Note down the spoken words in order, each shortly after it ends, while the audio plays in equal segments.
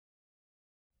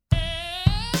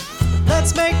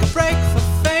Let's make a break for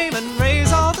fame and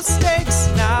raise all the stakes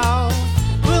now.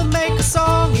 We'll make a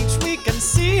song each week and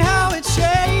see how it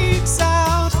shakes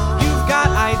out. You've got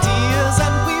ideas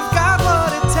and we've got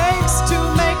what it takes to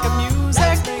make a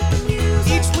music.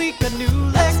 Each week a new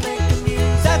lick.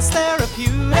 That's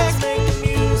therapeutic.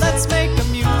 Let's make a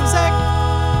music.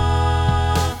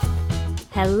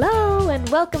 Hello and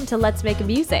welcome to Let's Make a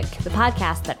Music, the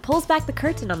podcast that pulls back the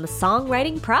curtain on the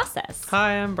songwriting process.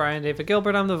 Hi, I'm Brian David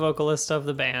Gilbert. I'm the vocalist of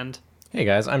the band. Hey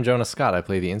guys, I'm Jonah Scott. I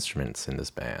play the instruments in this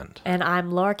band. And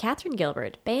I'm Laura Catherine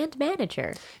Gilbert, band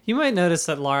manager. You might notice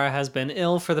that Laura has been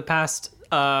ill for the past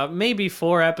maybe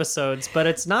 4 episodes, but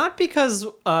it's not because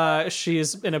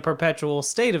she's in a perpetual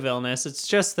state of illness. It's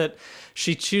just that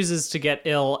she chooses to get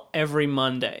ill every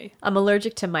Monday. I'm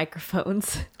allergic to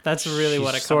microphones. That's really what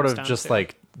it comes sort of down just to.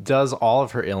 like does all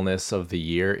of her illness of the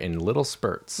year in little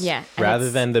spurts. Yeah, and Rather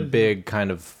it's- than the big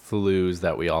kind of flus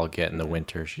that we all get in the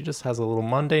winter. She just has a little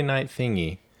Monday night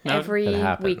thingy. Every That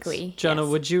happens. weekly. Jonah, yes.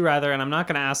 would you rather, and I'm not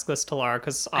going to ask this to Laura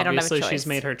because I don't have a obviously she's choice.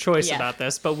 made her choice Yeah. about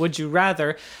this, but would you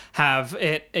rather have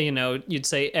it, you'd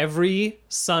say every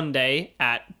Sunday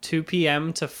at 2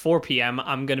 p.m. to 4 p.m.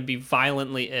 I'm going to be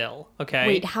violently ill, okay?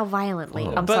 Wait, how violently?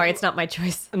 I'm But- sorry, it's not my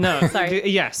choice. No, Sorry.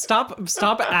 Yeah, stop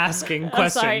asking I'm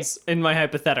sorry. questions in my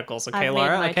hypotheticals, okay, I've made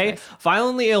Laura? my Okay, choice.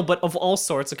 violently ill, but of all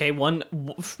sorts. Okay,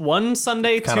 one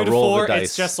Sunday, Kinda 2 to roll the 4, dice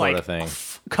it's just sorta like thing.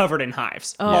 covered in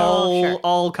hives. Oh, sure.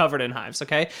 All covered in hives.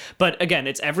 Okay, but again,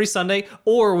 it's every Sunday.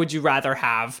 Or would you rather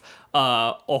have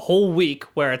a whole week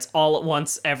where it's all at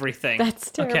once everything? That's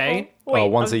terrible. Okay,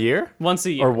 Once a year? once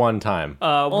a year. Or one time?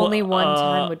 Only one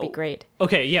time would be great.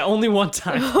 Okay, yeah, only one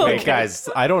time. Wait, guys,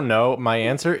 I don't know. My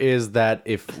answer is that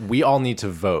if we all need to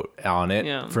vote on it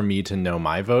Yeah. for me to know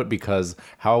my vote, because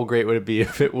how great would it be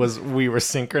if it was we were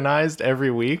synchronized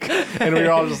every week and we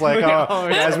were all just like, oh,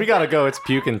 guys, we gotta go. It's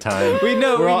puking time. We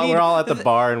know, We're all at the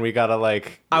bar and we gotta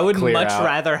like. I would clear much out.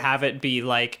 rather have it be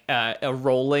like a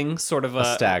rolling sort of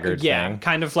a staggered yeah, thing.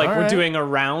 kind of like All we're right. doing a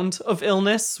round of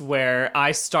illness where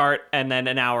I start and then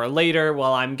an hour later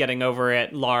while I'm getting over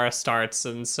it, Laura starts,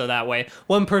 and so that way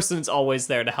one person's always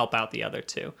there to help out the other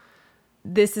two.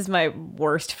 This is my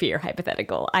worst fear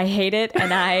hypothetical. I hate it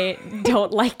and I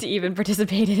don't like to even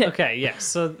participate in it. Okay, yeah.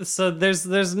 So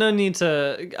there's no need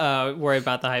to worry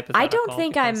about the hypothetical. I don't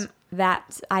think because-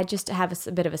 I just have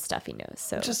a bit of a stuffy nose.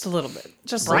 So just a little bit.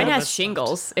 Just a Brian little has bit.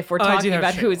 shingles. If we're Oh, I do talking have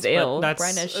about who's shingles, but ill, that's,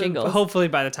 Brian has shingles. Hopefully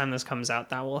by the time this comes out,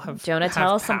 that will have Jonah, have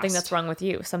tell us something passed. that's wrong with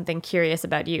you. Something curious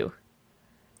about you.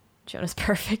 Jonah's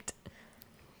perfect.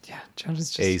 Yeah, Jonah's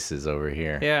just Aces over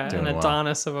here. yeah, doing an well.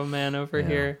 Adonis of a man over Yeah.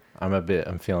 here.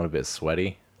 I'm feeling a bit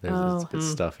sweaty. It's a bit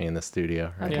Mm. stuffy in the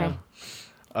studio right Okay.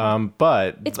 now.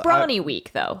 But It's brownie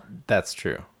week though. that's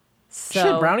true. So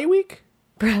Shit, brownie week?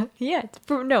 yeah,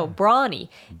 brawny.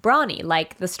 Brawny,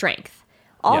 like the strength.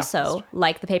 Also,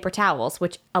 like the paper towels,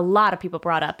 which a lot of people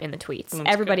brought up in the tweets.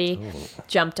 Everybody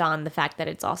jumped on the fact that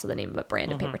it's also the name of a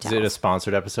brand of paper Is it a towels.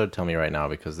 sponsored episode? Tell me right now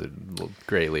because it will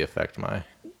greatly affect my.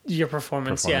 Your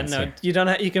performance. Yeah, Performance, no, yeah. you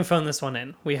don't. You can phone this one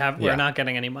in. We're Yeah. not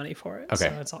getting any money for it. Okay.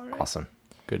 so it's all right. Awesome.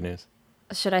 Good news.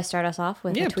 Should I start us off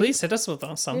with Yeah, a tweet? please hit us with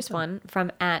something. Here's one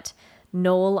from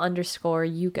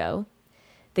 @Noel_Hugo.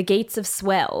 The gates of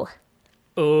swell.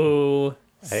 Ooh.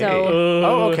 So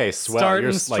Oh, okay. Swell. Starting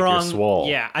You're strong. like you're swole.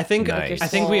 Yeah, I think Nice. I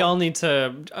think we Swole. all need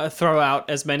to throw out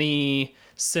as many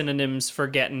synonyms for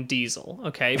getting diesel,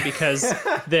 okay? Because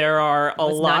there are a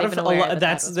Was not lot of even aware that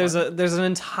that's was there's an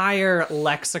entire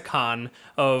lexicon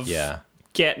of Yeah.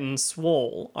 getting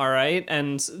swole, all right?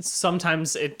 And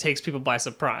sometimes it takes people by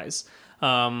surprise.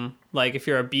 Like if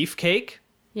you're a beefcake,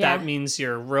 Yeah. that means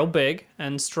you're real big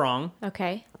and strong.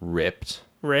 okay. Ripped.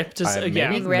 Ripped is Maybe, yeah.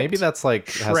 Being maybe ripped. that's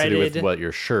like has to do with Shredded. what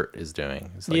your shirt is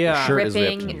doing. It's like Yeah. your shirt is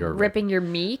ripped and you're Ripping your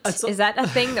meat. so- Is that a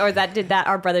thing, or did that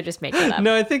our brother just make that up?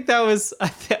 No, I think that was I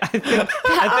think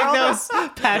that was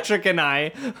Patrick and I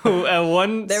who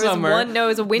one There was summer it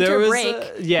was a winter there was break.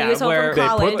 yeah, he was home where from They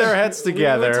college. put their heads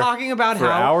together we were talking about for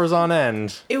how hours on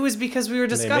end. it was because we were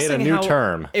made a discussing new how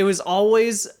term. it was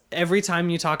always every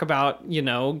time you talk about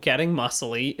getting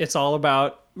muscly, it's all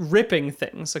about ripping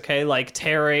things. Okay, like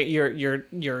tearing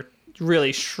you're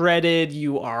really shredded,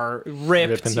 you are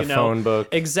ripped, Ripping the phone book.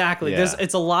 Exactly. Yeah.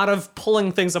 It's a lot of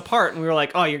pulling things apart, and we were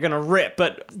like, oh, you're gonna rip.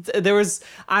 But there was,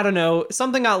 I don't know,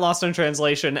 something got lost in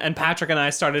translation, and Patrick and I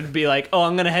started to be like, oh,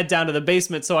 I'm gonna head down to the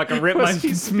basement so I can rip my Was he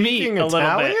meat speaking a little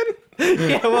Italian? bit.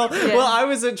 Yeah, well, I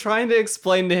was trying to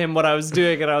explain to him what I was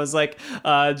doing, and I was like,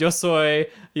 yo soy,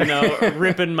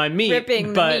 ripping my meat. Ripping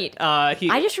the but, meat. He,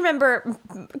 I just remember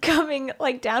coming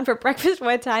down for breakfast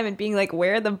one time and being like,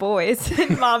 "Where are the boys?"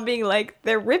 And Mom being like,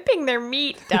 "They're ripping their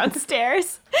meat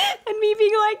downstairs." And me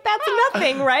being like, that's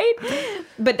nothing, right?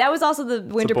 But that was also the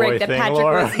winter break that Patrick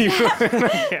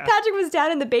was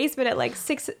down in the basement at like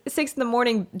 6 in the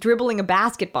morning dribbling a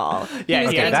basketball. Yeah, He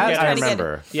was yeah, getting- that he was I trying to get-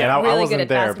 remember. Yeah, and I really good wasn't at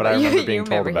there, but I basketball. remember You being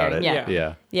told remember about it. hearing,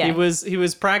 Yeah. Yeah. He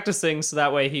was practicing so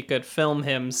that way he could film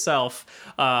himself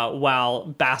while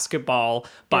basketball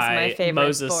by my favorite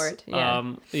Moses. sport, yeah.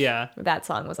 Yeah. That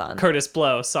song was on. Curtis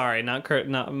Blow, sorry,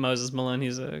 not Moses Malone.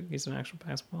 He's an actual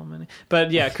basketball man.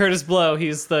 But yeah, Curtis Blow.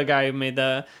 He's the guy who made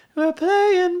the "We're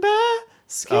playing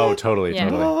basketball." Oh, totally, Yeah.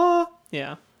 totally.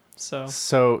 Yeah. So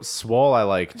So Swole, I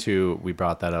like too. We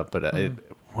brought that up, but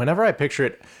whenever I picture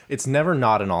it, it's never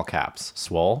not in all caps.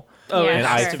 Swole. Oh, Yeah, and it I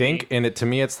has sure. to think, be. and it to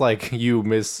me, it's like you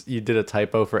did a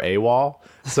typo for AWOL.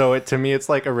 So to me, it's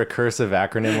like a recursive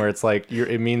acronym where it's like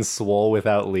it means swole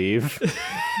without leave.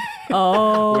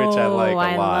 Oh, Which I like a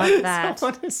I lot. love that.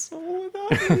 What is so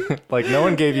without Like no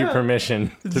one gave you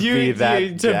permission to be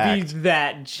that jacked. be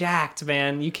that jacked,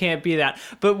 man. You can't be that.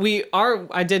 But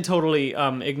I did totally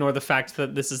ignore the fact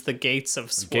that this is the gates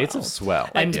of swell. Gates of swell.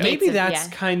 And Yeah. maybe Gates of- that's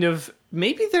yeah. kind of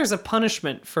maybe there's a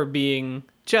punishment for being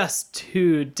just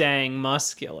too dang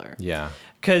muscular. Yeah.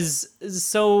 Because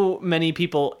so many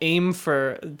people aim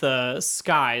for the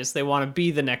skies. They want to be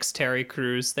the next Terry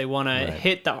Crews. They want to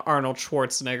hit the Arnold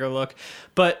Schwarzenegger look.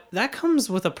 But that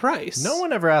comes with a price. No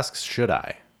one ever asks, should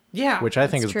I? Yeah. Which I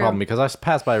think That's is true. a problem because I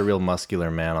passed by a real muscular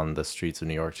man on the streets of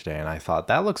New York today and I thought,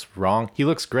 that looks wrong. He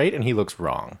looks great and he looks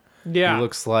wrong. Yeah. He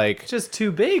looks like, just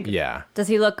too big. yeah. Does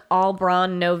he look all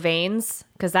brawn, no veins?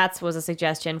 Because that was a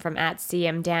suggestion from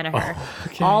 @CM Danaher.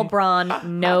 All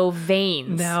brawn, no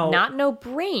veins. Now- Not no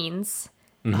brains.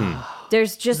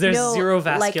 There's just There's no zero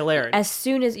like, vascularity. as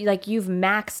soon as like you've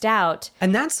maxed out,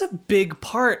 And that's a big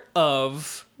part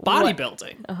of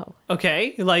bodybuilding. Oh.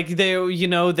 Okay? Like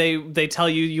they tell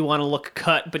you want to look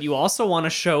cut, but you also want to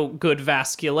show good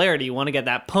vascularity. You want to get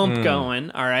that pump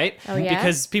going, all right? Oh, yeah?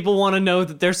 Because people want to know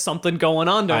that there's something going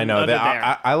on I know under that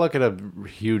there. I look at a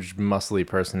huge muscly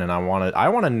person and I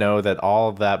want to know that all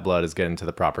of that blood is getting to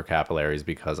the proper capillaries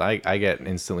because I get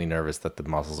instantly nervous that the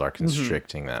muscles are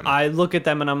constricting them. I look at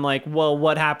them and I'm like, well,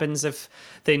 what happens if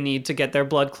they need to get their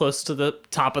blood close to the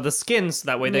top of the skin so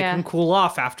that way they Yeah. can cool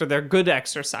off after their good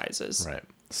exercises? Right.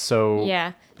 So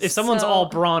yeah. If someone's So- all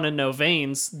brawn and no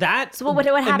veins, that So what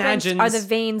happens? imagines... Are the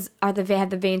veins? Have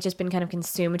the veins just been kind of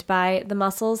consumed by the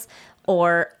muscles,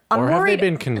 or I'm or have they worried?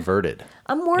 been converted?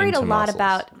 I'm worried a into lot muscles?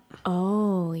 about.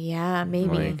 Oh yeah,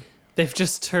 maybe. Like They've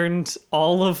just turned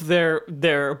all of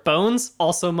their bones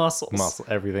also muscles. muscle,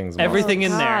 everything's muscle. Everything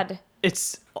in there. God.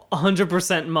 It's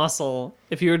 100% muscle.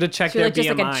 If you were to check So you're their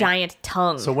like just BMI. like a giant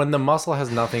tongue. So when the muscle has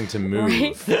nothing to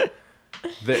move,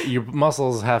 your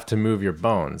muscles have to move your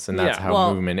bones, and that's Yeah. how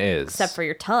Well, movement is. except for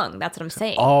your tongue. That's what I'm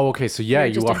saying. oh, okay. So yeah, you're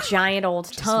you just are. a giant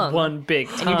old tongue. one big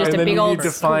tongue. you're just and a then big you old need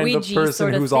to find the squeegee person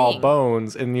sort of who's all thing.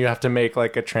 bones, and you have to make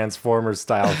like a Transformers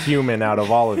style human out of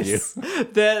all of you.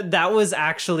 That was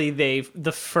actually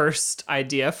the first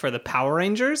idea for the Power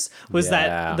Rangers was Yeah.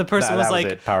 that the person That was was like,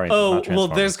 it, Power Rangers, oh, not well,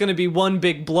 Transformers." there's going to be one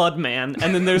big blood man,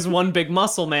 and then there's one big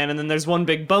muscle man, and then there's one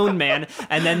big bone man,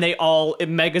 and then they all,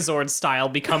 Megazord style,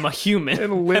 become a human.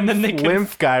 And, then they can...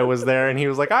 Lymph guy was there, and he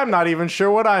was like, "I'm not even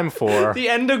sure what I'm for." The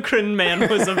endocrine man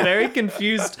was a very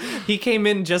confused. He came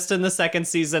in just in the second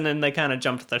season, and they kind of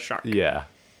jumped the shark. Yeah,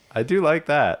 I do like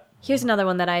that. Here's another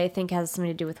one that I think has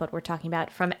something to do with what we're talking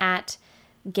about from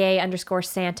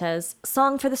 @gay_Santa's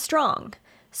Song for the Strong.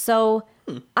 So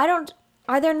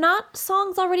are there not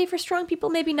songs already for strong people?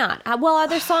 Maybe not. Well, are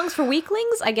there songs for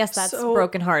weaklings? I guess that's So-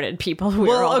 brokenhearted people who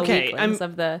Well, are all okay, the weaklings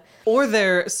of the.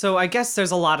 Or so I guess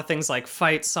there's a lot of things like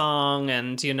Fight Song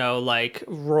and, like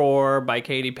Roar by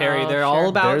Katy Perry. Oh, They're sure. all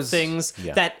about There's- things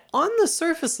yeah. that on the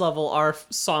surface level are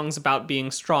songs about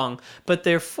being strong, but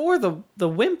they're for the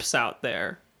wimps out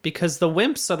there. Because the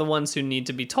wimps are the ones who need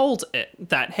to be told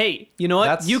that, hey, you know what?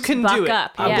 That's- You can Buck do it.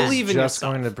 up, I yeah. believe in just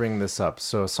yourself. going to bring this up.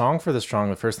 So, Song for the Strong,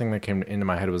 the first thing that came into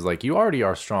my head was like, you already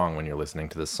are strong when you're listening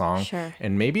to this song. Sure.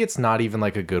 And maybe it's not even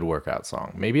like a good workout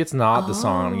song. Maybe it's not the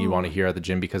song you want to hear at the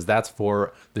gym because that's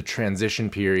for the transition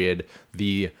period,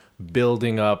 the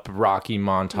building up Rocky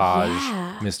montage,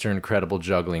 Yeah. Mr. Incredible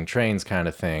juggling trains kind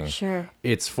of thing. Sure.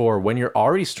 It's for when you're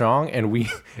already strong and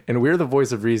we're the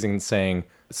voice of reason saying,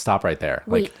 stop right there.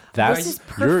 Wait, like that's this is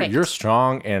you're perfect.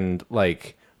 strong and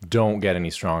like don't get any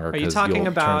stronger you because talking you'll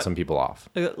turn about- some people off.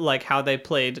 Like how they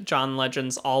played John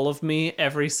Legend's All of Me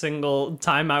every single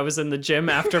time I was in the gym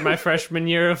after my freshman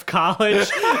year of college.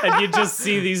 And you just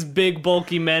see these big,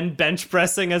 bulky men bench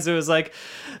pressing as it was like,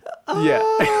 Yeah.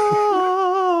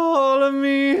 all of love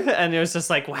me. And it was just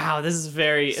like, wow, this is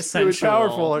very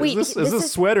essential. Wait, is this this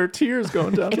is- sweater tears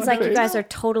going down It's my like you face? guys are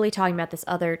totally talking about this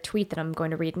other tweet that I'm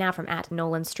going to read now from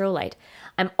 @Nolan Strolite.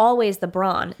 I'm always the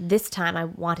brawn. This time I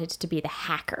wanted to be the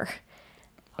hacker.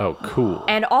 Oh, cool.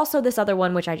 And also this other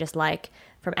one, which I just like,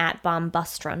 from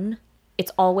 @Bombustron.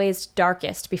 It's always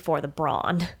darkest before the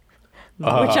brawn. Which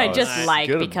I just nice. like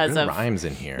Good- because good of rhymes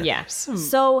in here. Yeah.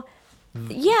 So,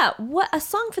 yeah, what a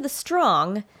song for the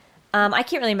strong. I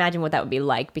can't really imagine what that would be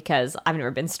like because I've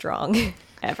never been strong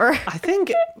ever. I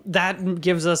think that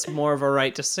gives us more of a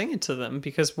right to sing it to them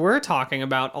because we're talking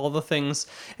about all the things.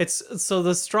 It's so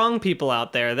the strong people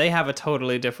out there, they have a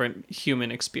totally different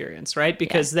human experience, right?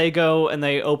 Because they go and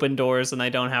they open doors and they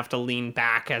don't have to lean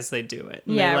back as they do it.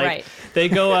 And Yeah, they, right. They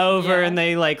go over Yeah. and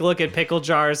they like look at pickle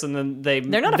jars and then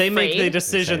They're not they make the afraid.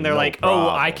 decision. They say, They're "No like, oh,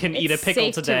 problem." I can eat a It's pickle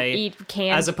safe to today, eat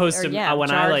canned as opposed or, to yeah,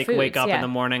 when I jarred like wake foods, up yeah. in the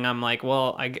morning. I'm like,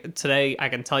 well, today I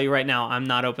can tell you right now, I'm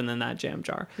not opening that jam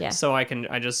jar. Yeah. So I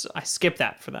skip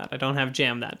that for that. I don't have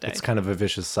jam that day. It's kind of a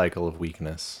vicious cycle of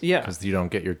weakness. Yeah. Because you don't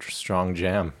get your strong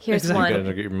jam. Here's You one. gotta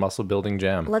get your muscle building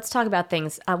jam. Let's talk about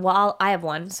things. I have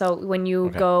one. So when you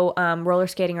Okay. go roller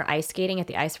skating or ice skating at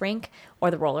the ice rink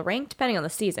or the roller rink, depending on the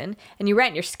season, and you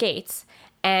rent your skates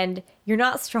and you're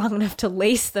not strong enough to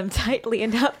lace them tightly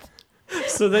enough.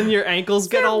 So then your ankles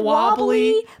get They're all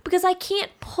wobbly. because I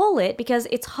can't pull it because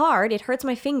it's hard. It hurts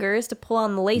my fingers to pull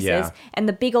on the laces, Yeah. and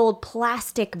the big old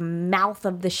plastic mouth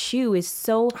of the shoe is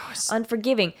so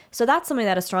unforgiving. So that's something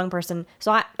that a strong person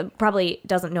probably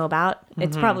doesn't know about.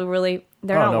 It's probably really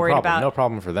they're not no worried problem. about. No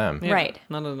problem for them. Yeah, Right.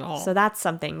 Not at all. So that's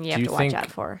something you have you to watch think out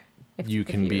for. You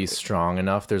can be strong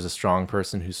enough. There's a strong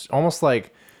person who's almost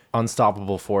like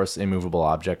unstoppable force, immovable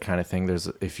object kind of thing.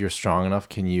 If you're strong enough,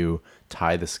 can you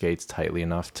tie the skates tightly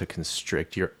enough to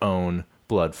constrict your own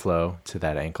blood flow to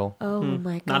that ankle? Oh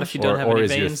my god! Not if you don't have or any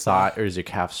is your veins. thigh or is your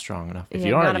calf strong enough? If Yeah,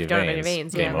 you don't not have if you don't have any any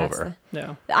veins, veins. game Yeah, that's over.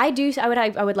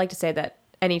 Yeah. I would like to say that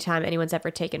anytime anyone's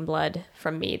ever taken blood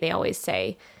from me, they always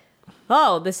say,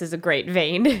 "Oh, this is a great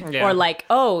vein," Yeah. or like,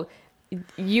 "Oh,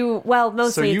 mostly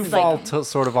So you it's fall like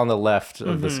sort of on the left of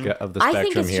of the I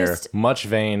think spectrum it's here. just Much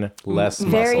vein, less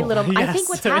very muscle. little. I think Yes.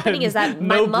 what's happening is that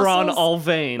my No brawn, muscles, all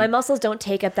vein. my muscles don't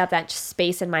take up that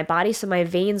space in my body, so my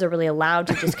veins are really allowed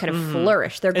to just kind of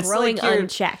flourish. They're It's growing like you're-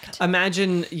 unchecked.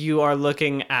 Imagine you are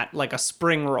looking at like a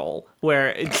spring roll where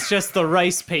it's just the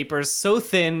rice papers so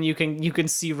thin you can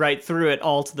see right through it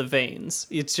all to the veins.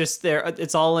 It's just there.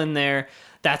 It's all in there.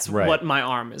 That's Right. what my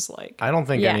arm is like. I don't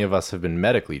think Yeah. any of us have been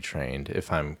medically trained,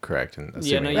 if I'm correct in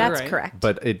assuming no, that. you're That's right. correct.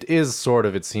 But it is sort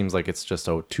of, it seems like it's just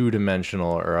a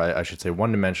two-dimensional, or I should say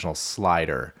one-dimensional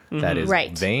slider that is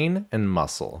Right. vein and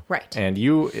muscle. Right. And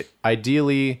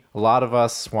ideally, a lot of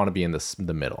us want to be in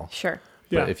the middle. Sure.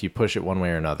 But Yeah. if you push it one way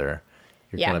or another,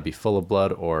 you're Yeah. going to be full of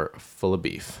blood or full of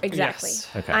beef. Exactly. Yes.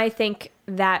 Okay. I think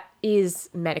that is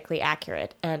medically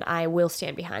accurate, and I will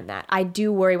stand behind that. I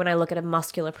do worry when I look at a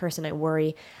muscular person. I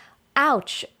worry,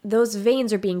 ouch, those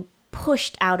veins are being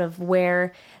pushed out of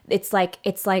where it's like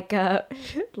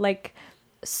like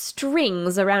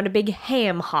strings around a big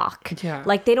ham hock. Yeah.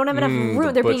 Like they don't have enough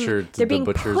room. They're the being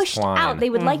butcher's pushed twine. out.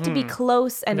 They would like to be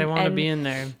close and They want to and be in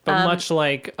there. But much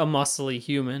like a muscly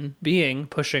human being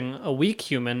pushing a weak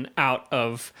human out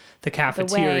of the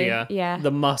cafeteria, yeah.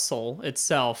 the muscle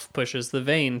itself pushes the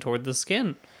vein toward the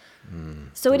skin.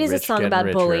 so it is a rich song getting about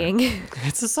richer. bullying.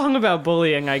 It's a song about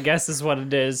bullying, I guess is what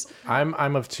it is.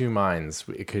 I'm of two minds.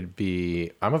 It could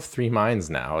be. I'm of three minds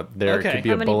now. There Okay. could be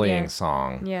How a many- bullying yeah.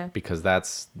 song. Yeah. Because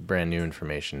that's brand new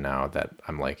information now that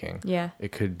I'm liking. Yeah.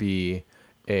 It could be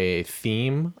a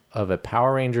theme of a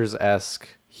Power Rangers-esque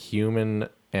human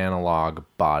analog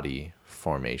body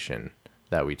formation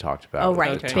that we talked about. Oh with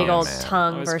right, the Okay. big Tongue old Man.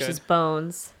 tongue Always versus good.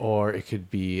 bones. Or it could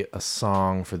be a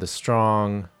song for the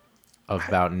strong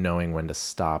about knowing when to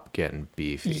stop getting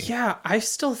beefy. Yeah, I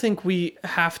still think we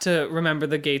have to remember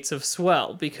the gates of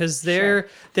swell because there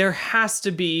has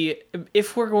to be,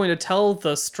 if we're going to tell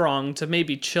the strong to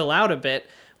maybe chill out a bit,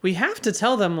 we have to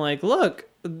tell them like, look,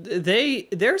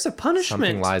 there's a punishment.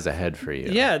 Something lies ahead for you.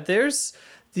 Yeah,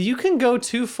 you can go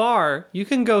too far. You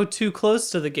can go too close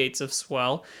to the gates of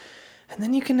swell, and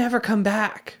then you can never come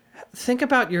back. Think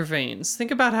about your veins.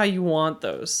 Think about how you want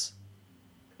those.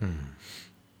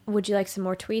 Would you like some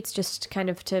more tweets just kind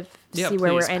of to Yeah, see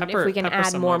where please. we're and Pepper- if we can pepper add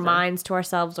some more over. minds to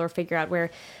ourselves or figure out where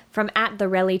from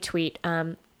 @therelly tweet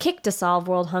kick to solve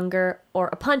world hunger or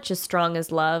a punch as strong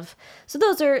as love. So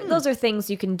those are things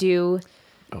you can do.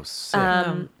 Oh, sick.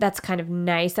 That's kind of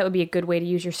nice. That would be a good way to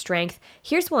use your strength.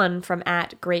 Here's one from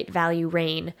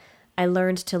 @GreatValueRain. I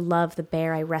learned to love the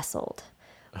bear I wrestled.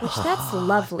 Which that's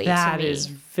lovely to That me. is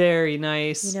very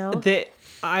nice. You know?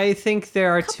 I think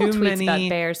there are Couple too tweets about many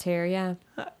bears here, yeah.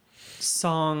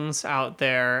 songs out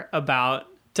there about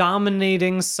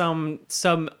dominating some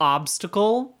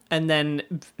obstacle and then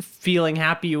feeling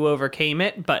happy you overcame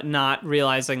it, but not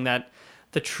realizing that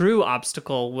the true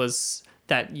obstacle was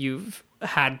that you've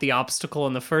had the obstacle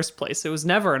in the first place. It was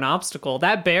never an obstacle.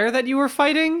 That bear that you were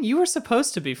fighting, you were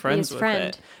supposed to be friends his with friend.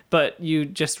 it, but you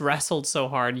just wrestled so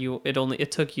hard.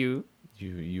 It took you.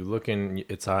 You look in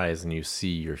its eyes and you see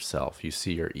yourself. You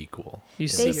see your equal. You in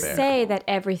see They the bear. say that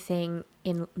everything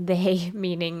in they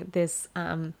meaning this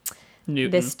Newton.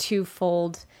 this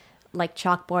twofold like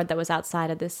chalkboard that was outside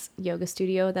of this yoga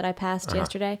studio that I passed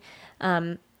yesterday.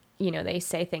 They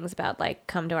say things about like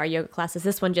come to our yoga classes.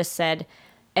 This one just said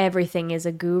everything is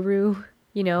a guru,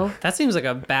 That seems like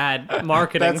a bad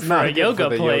marketing That's for not a good yoga for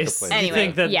the yoga place. place. You Anyway,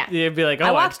 think that yeah. you'd be like, oh,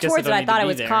 I walked guess towards it. don't I need thought to it be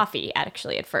was there. coffee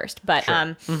actually at first, but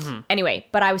anyway.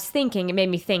 But I was thinking, it made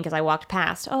me think as I walked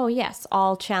past. Oh yes,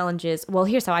 all challenges. Well,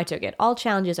 here's how I took it. All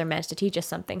challenges are meant to teach us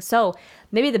something. So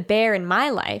maybe the bear in my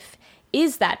life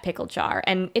is that pickle jar,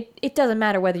 and it doesn't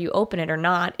matter whether you open it or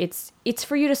not. It's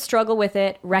for you to struggle with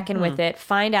it, reckon with it,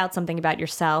 find out something about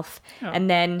yourself, and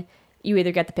then you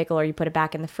either get the pickle or you put it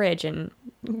back in the fridge and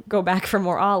go back for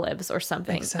more olives or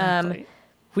something. Exactly.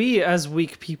 We as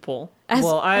weak people. As-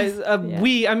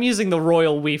 I'm using the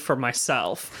royal we for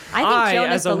myself. I think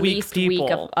Jonah's as a the weak least people.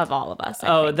 weak of all of us.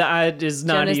 I think. That is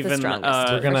not Jonah's the even.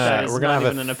 strongest. We're that is gonna not have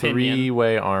even a an opinion.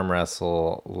 3-way arm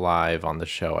wrestle live on the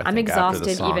show. I'm think, after the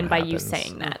exhausted song even by you happens.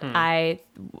 saying that.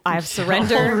 I've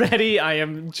surrendered. Already, I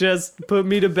am just put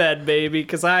me to bed, baby,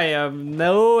 because I have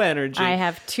no energy. I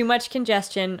have too much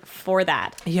congestion for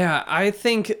that. Yeah, I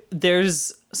think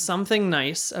there's something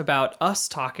nice about us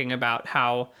talking about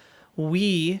how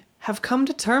we have come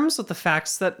to terms with the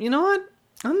facts that, you know what?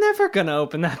 I'm never gonna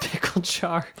open that pickle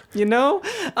jar.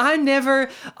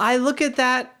 I look at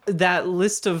that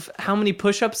list of how many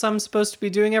push-ups I'm supposed to be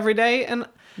doing every day, and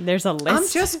There's a list.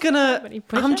 I'm many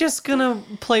push-ups? gonna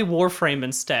play Warframe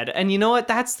instead. And you know what?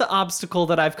 That's the obstacle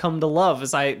that I've come to love.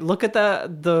 As I look at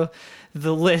the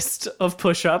list of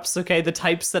push-ups, okay, the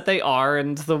types that they are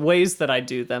and the ways that I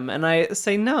do them, and I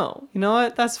say no. You know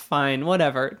what? That's fine.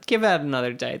 Whatever. Give that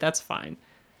another day. That's fine.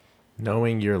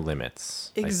 Knowing your limits.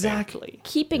 I think. Exactly.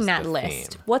 Keeping is that the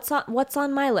list. theme. What's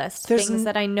on my list? There's Things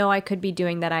that I know I could be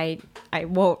doing that I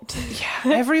won't.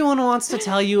 Everyone wants to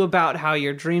tell you about how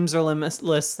your dreams are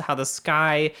limitless, how the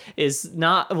sky is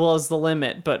not is the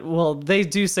limit, but they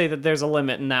do say that there's a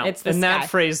limit in that. It's the in that sky.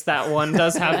 phrase, that one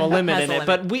does have a limit Has in a it. limit.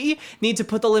 But we need to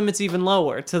put the limits even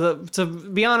lower. To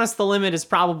be honest, the limit is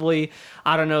probably,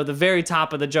 I don't know, the very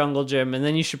top of the jungle gym, and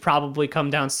then you should probably come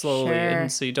down slowly, Sure.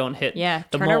 and so you don't hit Yeah,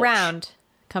 the turn mulch. around.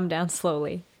 Come down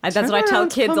slowly. That's Turn what I tell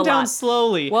around, kids come a down lot.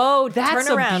 slowly. Whoa, that's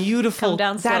turn around, a beautiful. come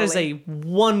down That is slowly. a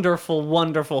wonderful,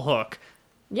 wonderful hook.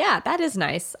 Yeah, that is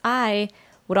nice. I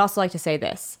would also like to say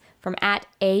this from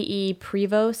 @AE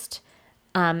Prevost.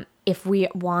 If we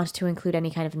want to include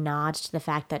any kind of nod to the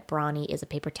fact that Brawny is a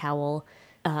paper towel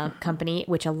company,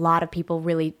 which a lot of people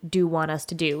really do want us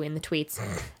to do in the tweets,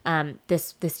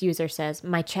 this user says,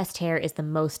 "My chest hair is the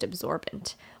most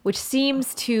absorbent," which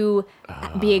seems to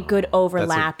be a good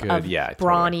overlap good- of yeah, totally.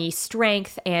 Brawny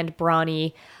strength and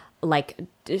Brawny like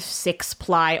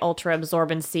 6-ply ultra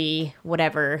absorbency,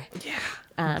 whatever.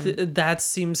 That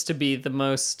seems to be the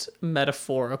most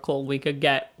metaphorical we could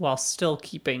get while still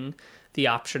keeping the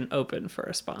option open for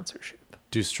a sponsorship.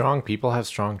 Do strong people have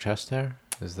strong chest hair?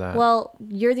 Is that Well,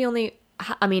 you're the only.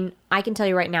 I mean, I can tell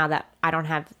you right now that I don't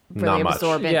have really Not much.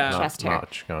 absorbent Yeah. chest not hair.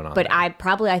 much going on? But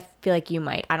there. I feel like you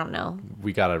might. I don't know.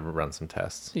 We gotta run some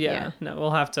tests. Yeah, no,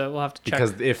 we'll have to check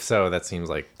Because if so, that seems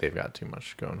like they've got too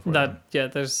much going for them. that. Yeah,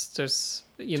 there's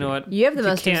you know what? You have the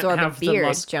most can't absorbent have the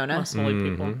beard, Jonah. muscly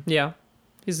people. Yeah,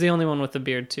 he's the only one with the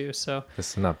beard too. So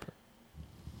Listen up.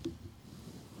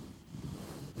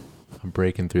 I'm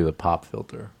breaking through the pop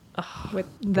filter. With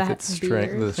With that its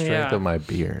strength, beard. the strength Yeah. of my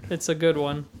beard. it's a good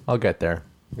one. I'll get there.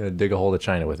 I'm gonna dig a hole of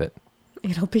China with it.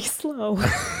 It'll be slow.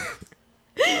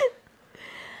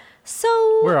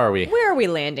 So Where are we? Where are we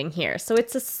landing here? So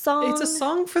it's a song. It's a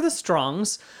song for the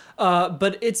Strongs,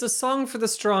 but it's a song for the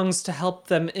Strongs to help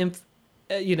them,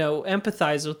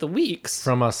 empathize with the weaks.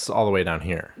 From us all the way down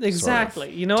here. sort of.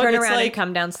 Exactly. You know Turn what? It's around like and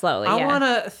come down slowly. I yeah. want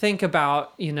to think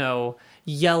about,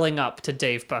 yelling up to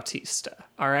Dave Bautista.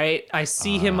 All right. I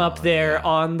see him up there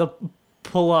on the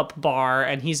pull up bar,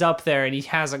 and he's up there and he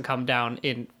hasn't come down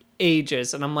in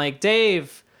ages. And I'm like,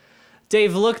 Dave,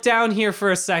 look down here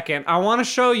for a second. I want to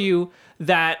show you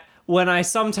that when I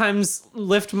sometimes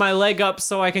lift my leg up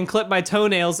so I can clip my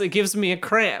toenails, it gives me a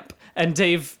cramp. And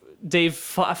Dave Dave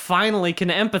finally can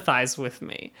empathize with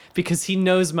me because he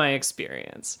knows my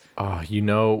experience. Oh, you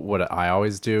know what I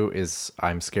always do is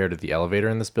I'm scared of the elevator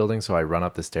in this building, so I run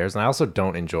up the stairs. And I also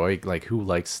don't enjoy, like, who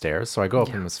likes stairs? So I go up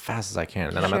them as fast as I can.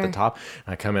 And then I'm at the top,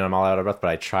 and I come in, I'm all out of breath, but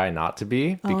I try not to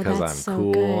be because I'm that's so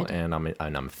cool good. and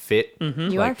I'm fit. You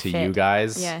like are to fit. you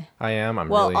guys, Yeah. I am. I'm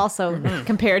Well, really, also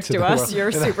compared to the us, world. you're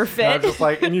And super and fit. I'm just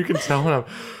like, and you can tell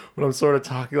when I'm sort of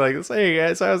talking like this. Hey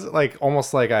guys, I was like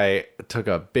almost like I took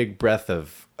a big breath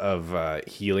of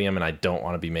helium, and I don't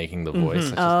want to be making the voice. I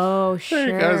just, Oh, sure.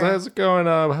 hey guys, how's it going?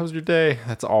 How's your day?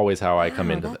 That's always how I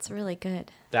come into That's really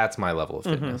good. That's my level of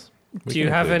fitness. We Do you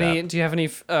can have include any? that. Do you have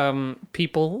any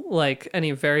people, like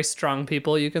any very strong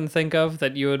people you can think of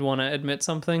that you would want to admit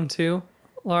something to,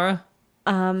 Laura?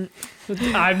 I'm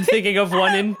thinking of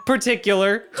one in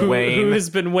particular who Dwayne. has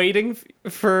been waiting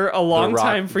for a long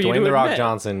time for you Dwayne to The Rock admit.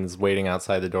 Johnson is waiting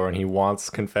outside the door, and he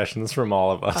wants confessions from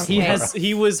all of us.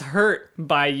 He was hurt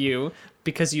by you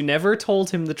because you never told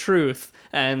him the truth,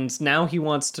 and now he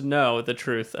wants to know the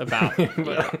truth about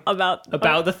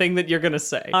About the thing that you're gonna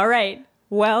say. All right.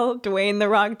 Well, Dwayne The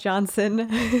Rock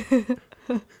Johnson.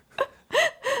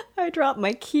 I dropped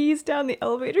my keys down the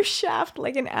elevator shaft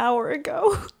like an hour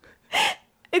ago.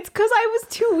 It's because I was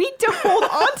too weak to hold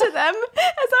on to them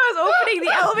as I was opening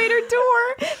the elevator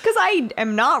door. Because I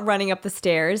am not running up the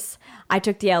stairs. I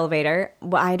took the elevator.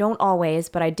 Well, I don't always,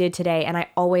 but I did today. And I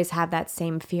always have that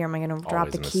same fear. Am I going to drop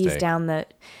Always the a keys mistake. down the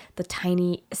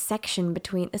tiny section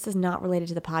between? This is not related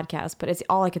to the podcast, but it's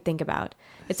all I could think about.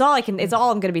 It's all I'm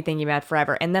going to be thinking about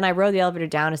forever. And then I rode the elevator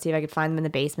down to see if I could find them in the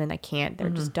basement. I can't. They're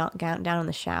just down in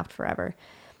the shaft forever.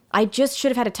 I just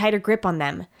should have had a tighter grip on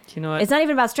them. You know what? It's not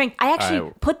even about strength. I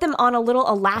actually put them on a little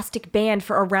elastic band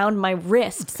for around my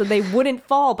wrist so they wouldn't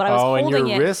fall, but I was and holding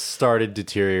your it. wrist started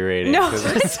deteriorating. No, 'cause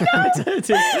it's not.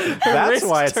 that's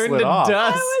why it turned slid to off.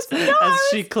 dust as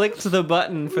she clicked the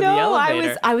button for the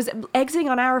elevator. I was exiting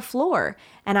on our floor,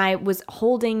 and I was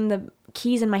holding the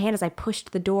keys in my hand as I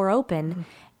pushed the door open,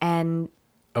 and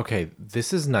Okay,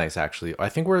 this is nice, actually. I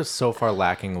think we're so far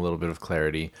lacking a little bit of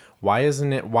clarity. Why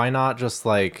not just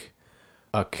like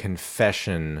a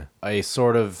confession, a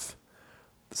sort of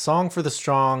song for the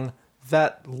strong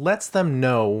that lets them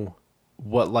know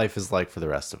what life is like for the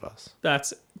rest of us?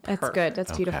 That's that's good.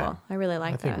 That's Okay. beautiful. I really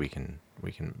like I think that. we can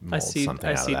mold I see something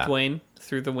out of that. Dwayne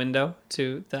through the window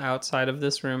to the outside of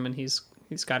this room, and he's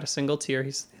got a single tear.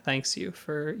 He thanks you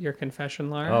for your confession,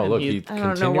 Laura. Oh, and look, he- he I don't know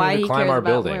continuing why to he climb cares our about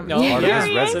building. where- It's part of Yeah, his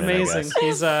he is. resume, I amazing.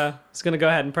 guess. He's gonna go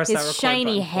ahead and press that His record shiny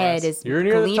button for head us. is You're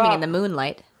near the gleaming top. in the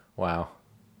moonlight. Wow.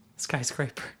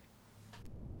 Skyscraper.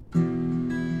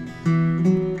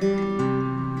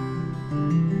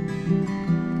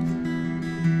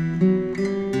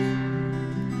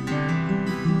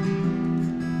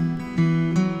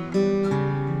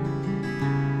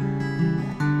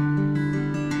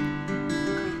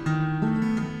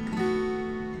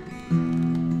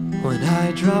 When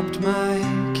I dropped my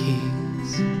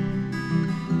keys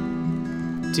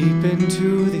deep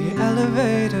into the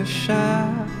elevator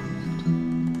shaft,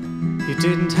 you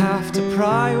didn't have to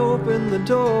pry open the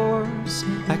doors.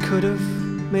 I could have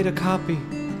made a copy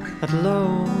at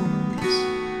Lowe's.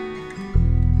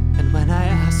 And when I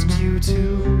asked you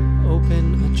to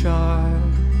open a jar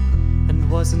and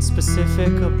wasn't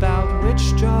specific about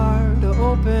which jar to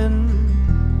open,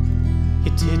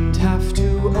 you didn't have to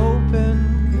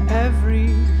open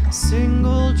every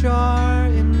single jar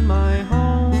in my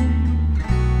home.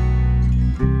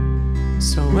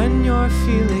 So when you're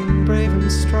feeling brave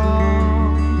and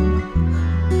strong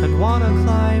and wanna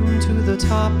climb to the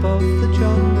top of the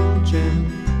jungle gym,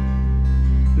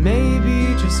 maybe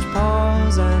just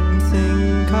pause and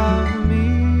think of me.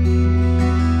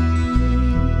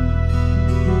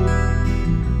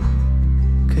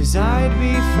 'Cause I'd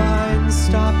be fine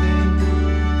stopping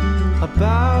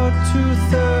about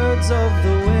 2/3 of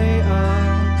the way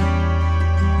up,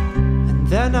 and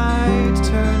then I'd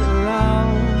turn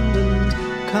around and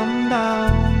come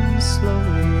down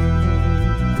slowly.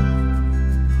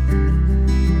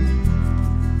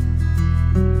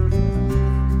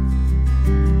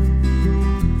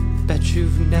 Bet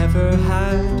you've never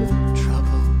had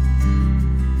trouble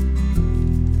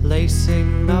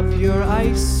lacing up your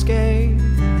ice skates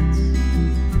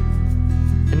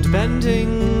and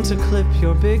bending to clip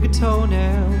your big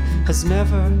toenail has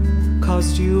never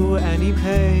caused you any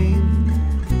pain.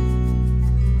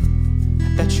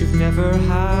 I bet you've never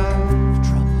had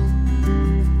trouble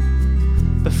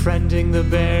befriending the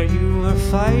bear you were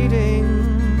fighting,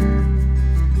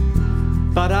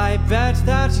 but I bet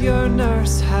that your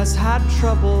nurse has had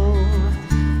trouble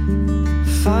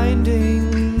finding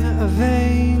a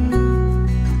vein.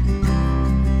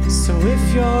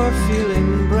 if you're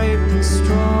feeling brave and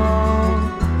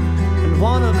strong and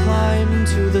wanna climb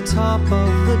to the top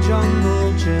of the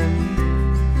jungle gym,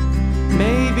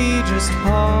 maybe just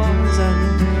pause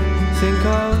and think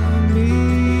of me.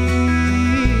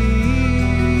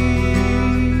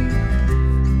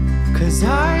 'Cause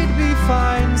I'd be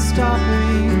fine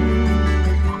stopping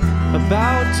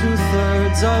about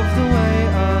 2/3 of the way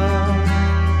up,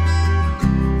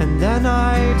 and then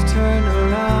I'd turn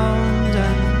around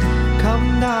and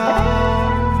come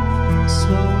down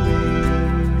slowly.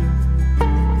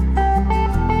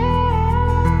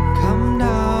 Come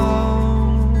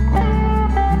down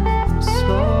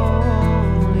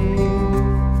slowly.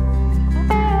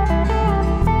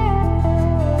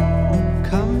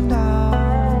 Come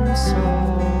down so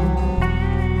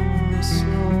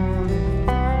slowly.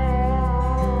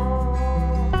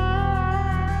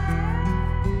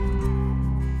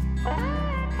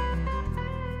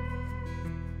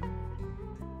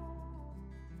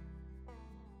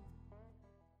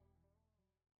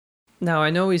 Now,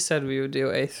 I know we said we would do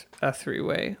a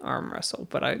three-way arm wrestle,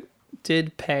 but I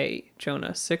did pay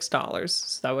Jonah $6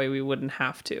 so that way we wouldn't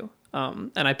have to.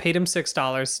 And I paid him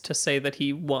 $6 to say that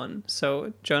he won.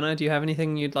 So, Jonah, do you have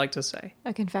anything you'd like to say?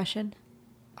 A confession.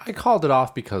 I called it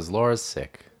off because Laura's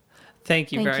sick.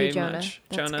 Thank you Thank very you, Jonah. much,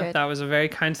 That's Jonah. good. That was a very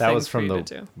kind That thing was for from you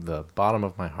to do. the bottom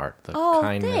of my heart. The Oh,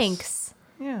 kindness. thanks.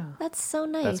 Yeah. That's so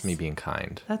nice. That's me being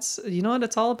kind. That's, you know what?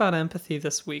 It's all about empathy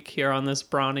this week here on this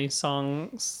Brawny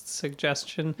song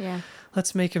suggestion. Yeah.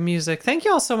 Let's make a music. Thank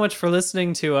you all so much for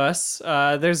listening to us.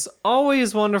 There's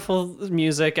always wonderful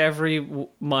music every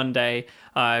Monday.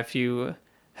 If you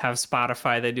have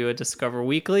Spotify, they do a Discover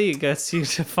Weekly. It gets you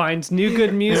to find new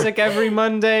good music every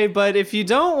Monday. But if you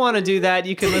don't want to do that,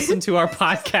 you can listen to our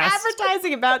podcast.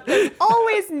 Advertising about there's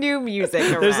always new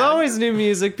music around. There's always new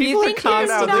music. People are think there's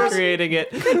constantly not- creating it.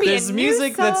 be There's a new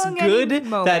music that's song any good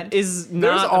moment. that is There's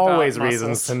not always about reasons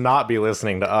muscles. to not be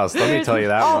listening to us. Let me tell you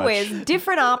that always much.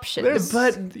 different options.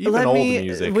 But even let old me,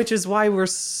 music. which is why we're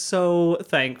so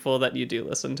thankful that you do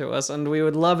listen to us, and we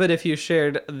would love it if you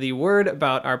shared the word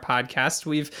about our podcast.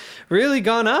 We've really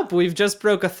gone up. We've just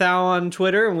broke 1,000 on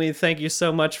Twitter, and we thank you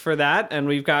so much for that. And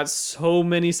we've got so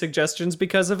many suggestions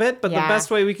because of it. But the Yeah. best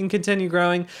way we can continue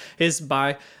growing is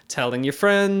by telling your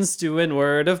friends, doing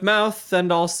word of mouth,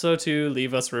 and also to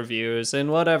leave us reviews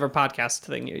in whatever podcast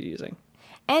thing you're using.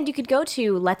 And you could go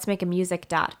to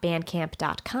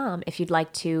letsmakeamusic.bandcamp.com if you'd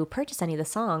like to purchase any of the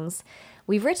songs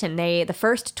we've written. The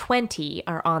first 20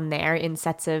 are on there in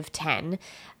sets of 10.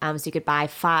 So you could buy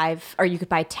 5, or you could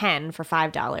buy 10 for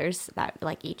 $5. That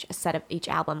like each set of each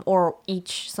album, or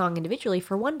each song individually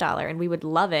for $1. And we would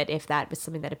love it if that was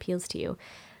something that appeals to you.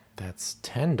 That's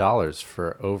 $10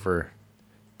 for over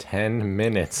 10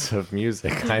 minutes of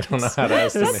music. I don't know how to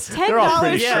estimate. That's They're all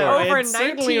pretty $10 for short. over It's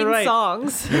certainly 19 right.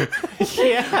 songs.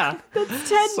 Yeah,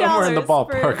 $10 Somewhere in the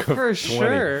ballpark of for 20.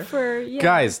 sure.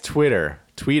 Guys, Twitter,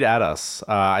 tweet at us.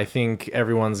 I think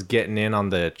everyone's getting in on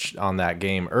that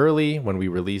game early when we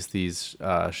release these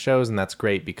shows, and that's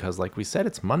great because, like we said,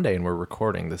 it's Monday and we're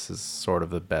recording. This is sort of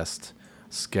the best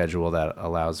schedule that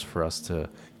allows for us to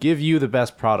give you the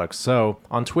best products. So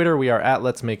on Twitter, we are at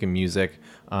Let's Make a Music.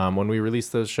 When we release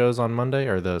those shows on Monday,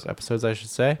 or those episodes, I should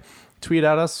say, tweet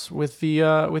at us with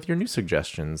your new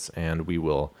suggestions, and we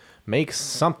will make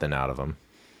something out of them.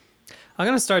 I'm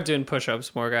gonna start doing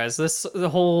push-ups more, guys. The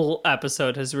whole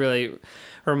episode has really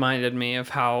reminded me of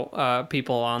how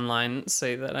people online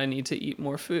say that I need to eat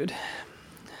more food,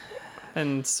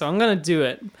 and so I'm gonna do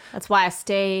it. That's why I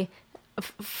stay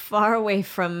far away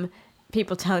from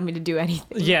people telling me to do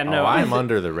anything. Yeah, no, I'm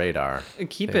under the radar.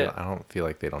 Keep They- it. I don't feel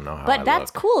like they don't know how I But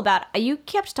that's look. cool about you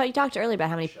talked earlier about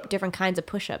how many different kinds of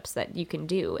push-ups that you can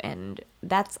do, and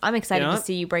I'm excited You know to what?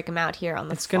 see you break them out here on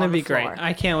the It's gonna be great.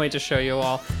 I can't wait to show you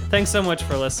all. Thanks so much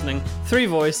for listening. 3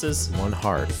 voices. One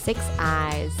heart. 6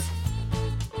 eyes.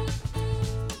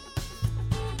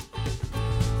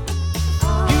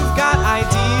 You've got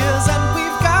ideas and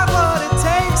we've got what it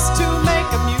takes to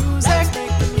make a music.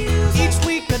 Each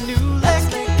week a new lick.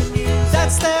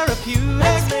 That's therapeutic.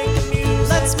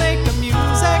 Let's make a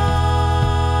music.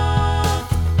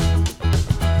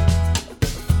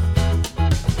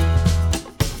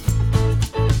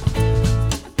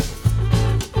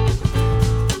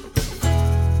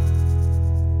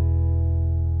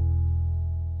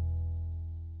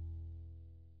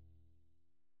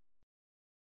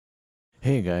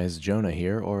 Hey guys, Jonah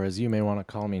here, or as you may want to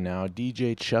call me now,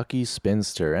 DJ Chucky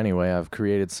Spinster. Anyway, I've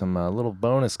created some little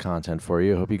bonus content for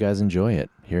you. Hope you guys enjoy it.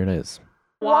 Here it is.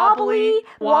 wobbly,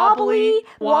 wobbly,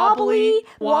 wobbly,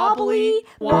 wobbly,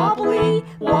 wobbly,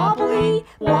 wobbly,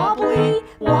 wobbly,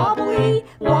 wobbly,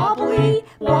 wobbly,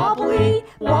 wobbly,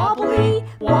 wobbly.